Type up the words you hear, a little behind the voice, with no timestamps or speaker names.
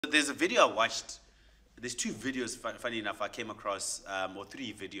There's a video I watched. There's two videos, funny enough, I came across, or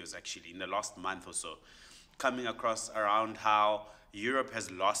three videos actually, in the last month or so, coming across around how Europe has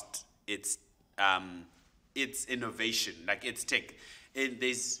lost its innovation, like its tech.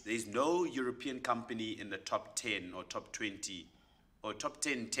 There's no European company in the top 10 or top 20 or top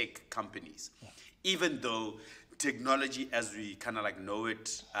 10 tech companies, even though technology as we kind of like know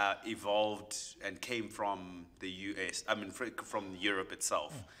it evolved and came from the US, I mean from Europe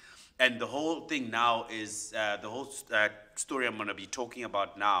itself. And the whole thing now is, the whole story I'm going to be talking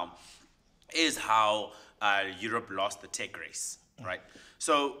about now is how Europe lost the tech race, right?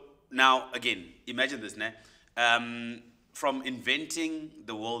 So now, again, imagine this, né? From inventing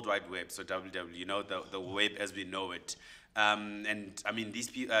the World Wide Web, so WW, you know, the web as we know it. And I mean, these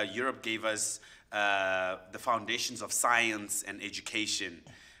people, Europe gave us the foundations of science and education.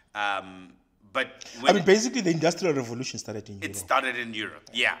 But I mean, basically, the Industrial Revolution started in Europe. It started in Europe,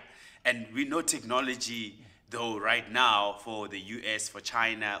 yeah. And we know technology, though, right now for the US, for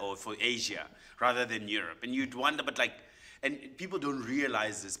China, or for Asia, rather than Europe. And you'd wonder, but like, and people don't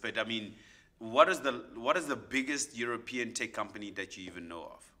realize this, but I mean, what is the biggest European tech company that you even know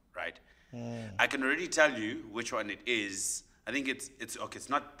of, right? I can already tell you which one it is. I think it's okay. It's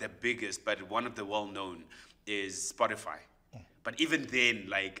not the biggest, but one of the well-known is Spotify. But even then,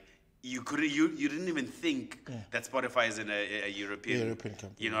 like, you didn't even think that Spotify is in a European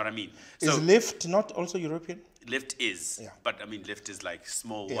company. You know what I mean? Is Lyft not also European? Lyft is, but I mean, Lyft is like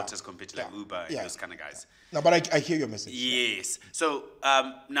small waters compared to like Uber and those kind of guys. No, but I hear your message. Yes. So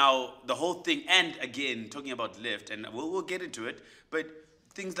now the whole thing, and again, talking about Lyft, and we'll get into it, but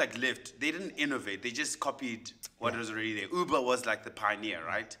things like Lyft, they didn't innovate. They just copied what was already there. Uber was like the pioneer,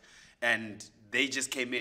 right? And they just came in.